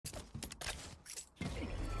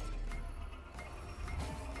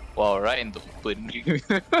Wow, right in the open.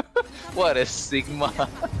 What a Sigma.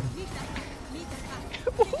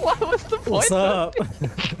 What was the point? What's up?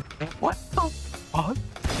 What the fuck?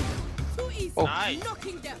 Oh. Nice.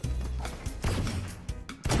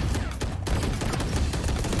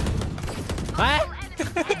 Huh?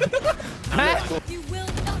 Huh? You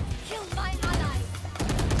will not kill my ally.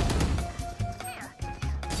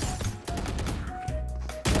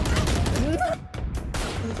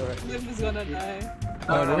 Lim is gonna die.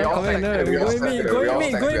 Oh, they're not coming. No, going mid, going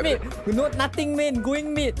mid, going mid. No, nothing main,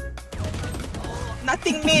 going mid.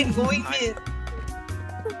 Nothing main, going mid.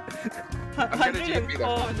 I'm gonna GP them.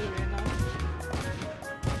 104 on the Reyna.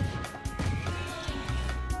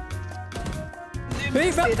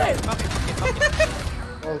 Hey, back there.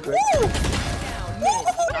 Oh, good.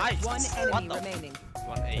 Nice. One enemy remaining.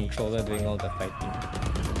 Controller doing all the fighting.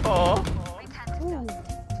 Oh.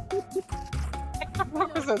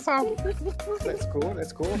 What was that sound? Let's go,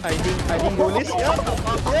 let's go. Hiding goalies.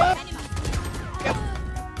 Yeah.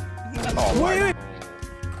 Oh, Wait, wait.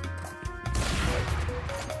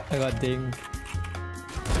 I got dinged.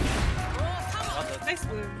 Nice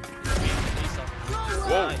Lim.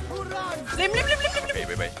 Whoa. Lim.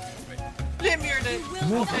 Wait. Lim, you're dead.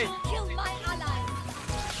 Okay. Kill my ally.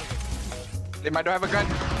 Lim, I don't have a gun.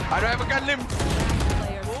 I don't have a gun, Lim.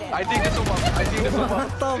 Player standing. I think this over. I think this over. What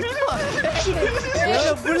the fuck?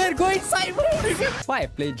 Yo, bullet going sideways. That's why I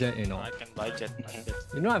play Jet, you know. I can buy jet.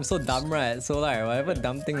 You know I'm so dumb, right? So like, whatever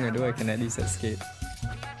dumb thing I do, I can at least escape.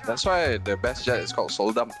 That's why the best jet is called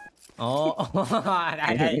Soldum. Oh,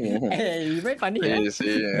 hey, you very funny. Yeah, Yeah? you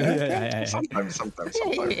see, Yeah. Sometimes.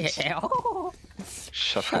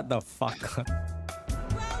 Shut the fuck up.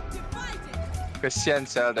 Christian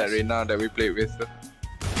sell that Reyna that we played with.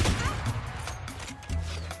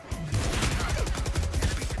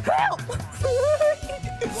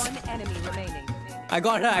 One enemy remaining. I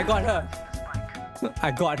got her.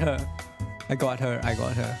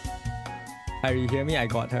 Harry, hear me? I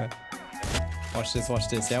got her. Watch this.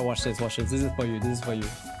 Yeah, watch this. This is for you.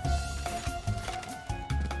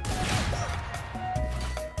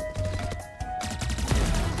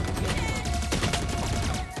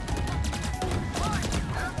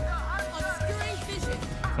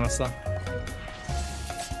 Astra.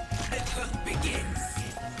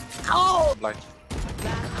 Oh! Like.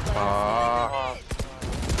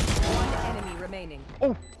 One enemy remaining.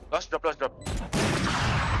 Oh! Last drop.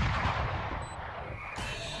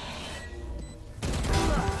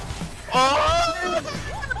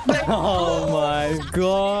 Oh my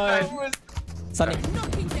god. Sunny.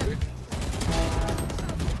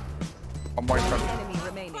 On my front. Enemy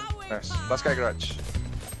remaining. Nice. Last guy garage.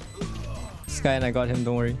 Sky and I got him,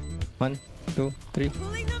 don't worry. 1, 2, 3.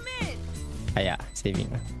 Pulling them in. Ah yeah, saving.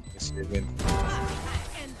 Yes, you win.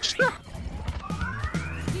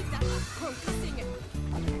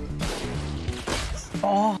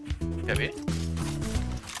 Oh. Heavy?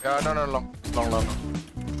 Yeah, no, long.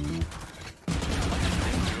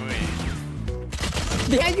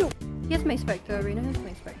 Behind you! Here's my Spectre, Arena has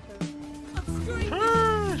my Spectre.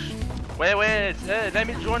 Wait, let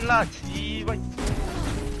me join lah.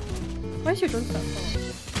 Where's your drone stuff?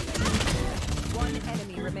 One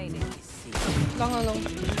enemy remaining. Long.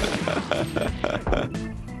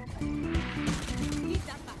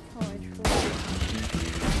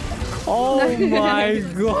 Oh my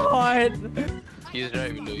god! He's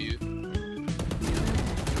right below you.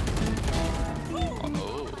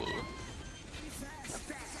 Oh.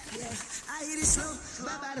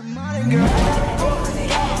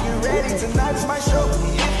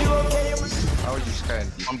 How is this guy?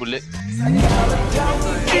 One bullet.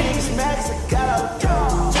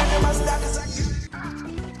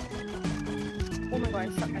 Oh my god, I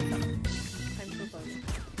suck. I'm so sorry.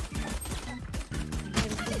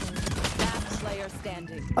 Last player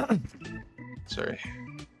standing. Sorry.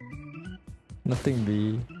 Nothing B.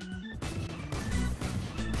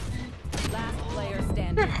 Last player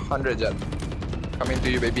standing. 100 jet. Coming to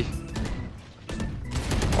you, baby.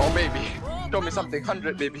 Oh, baby. Show me something.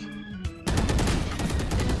 100, baby.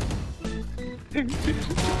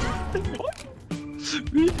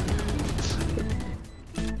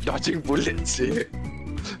 Dodging bullets here.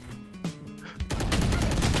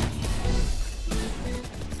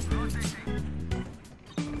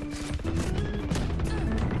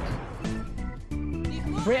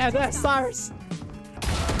 Wait, are there stars?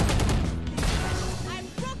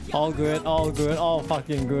 All good, all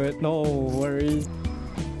fucking good. No worries.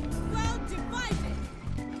 Well divided.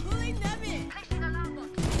 Pulling them in.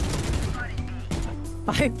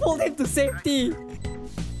 I pulled him to safety.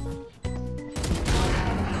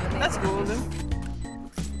 That's golden.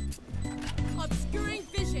 Obscuring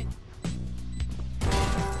vision.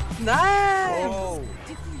 Nice. Oh.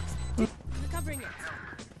 Recovering it.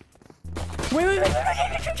 Wait.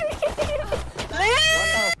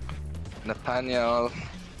 Nathaniel.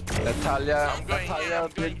 Natalia. I'm going in, I'm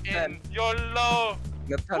going in. Vincent. YOLO!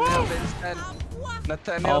 Nathaniel Vincent.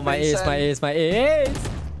 Nathaniel Oh, my Vincent. ace, my ace.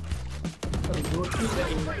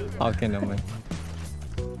 Okay, no man.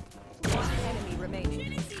 Enemy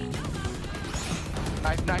remaining.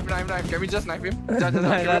 Knife. Can we just knife him? Knife.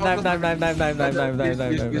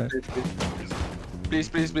 Please.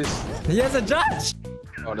 He has a judge.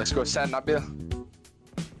 Oh, let's go. Send Nabil.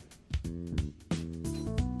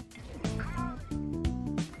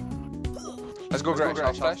 Let's go, Greg.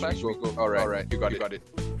 Flash. Go. Alright. You got it.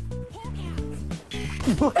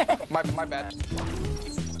 My bad.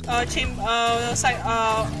 Side.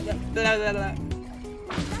 Blah.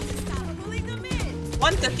 Pulling them in.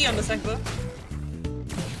 130 on the cycle.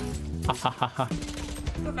 Hahaha.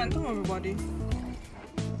 The phantom everybody.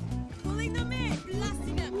 Pulling them in.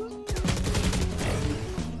 Blasting them.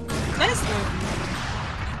 Nice.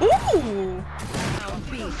 Ooh.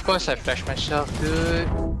 Of course I flashed myself, dude.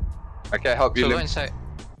 Okay, help you. So go Lim. inside.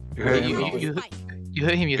 You heard him. You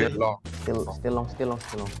heard him, you heard him. Long. Still long.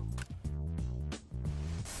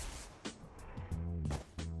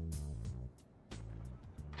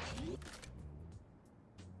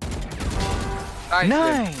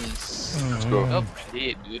 Nice! Let's go. Oh,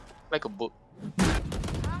 dead, dude. Like a book.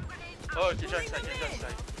 Oh, Teja inside.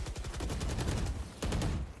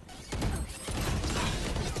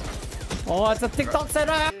 Oh, it's a TikTok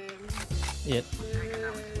setup. It.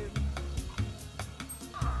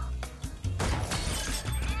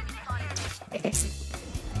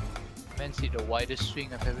 Man's hit the widest swing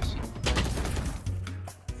I've ever seen.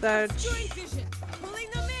 Search. Joint vision. Pulling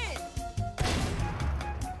them in.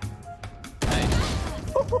 Nice.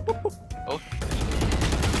 Oh,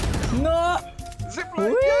 No.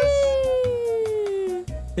 Zipline,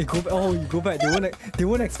 Hey, go back. Oh, you go back. They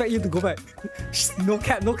won't expect you to go back. Shh, no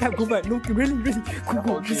cap. Go really.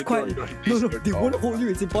 Go. Just quiet. No, they won't hold you.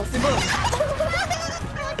 It's impossible.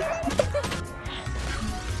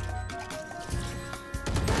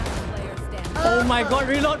 Player standing. Oh my god,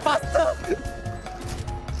 reload faster.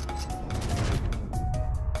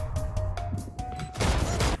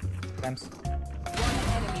 One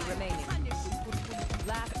enemy remaining.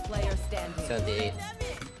 Last player standing. 78.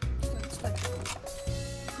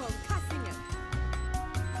 Concussing it.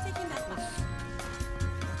 Taking that one.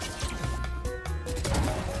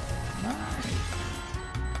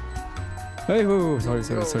 Hey, whoa, sorry.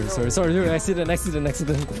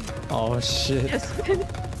 Accident. Oh shit.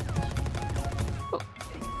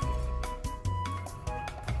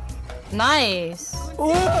 Nice.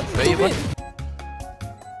 where you went?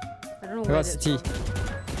 I don't know I where got CT.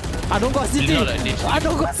 I don't got CT. You know like this. I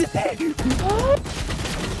don't got CT.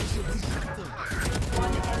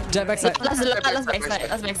 Jet backside. Last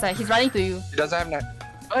backside. He's running to you. He doesn't have net.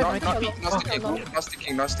 Not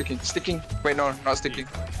sticking. Sticking. Wait, no, not sticking.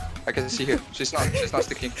 I can see her. She's not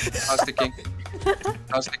sticking.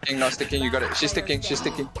 Not sticking. You got it. She's sticking.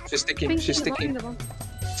 Sticking.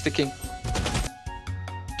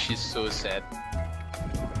 She's so sad.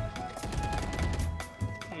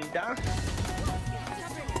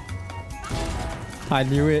 I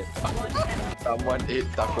knew it. Someone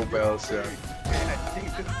ate Taco Bell, sir.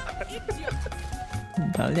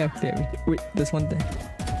 Wait, there's one there.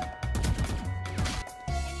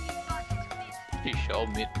 She shall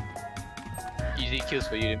mid. Easy kills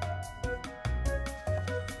for you, Lim.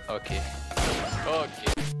 Okay.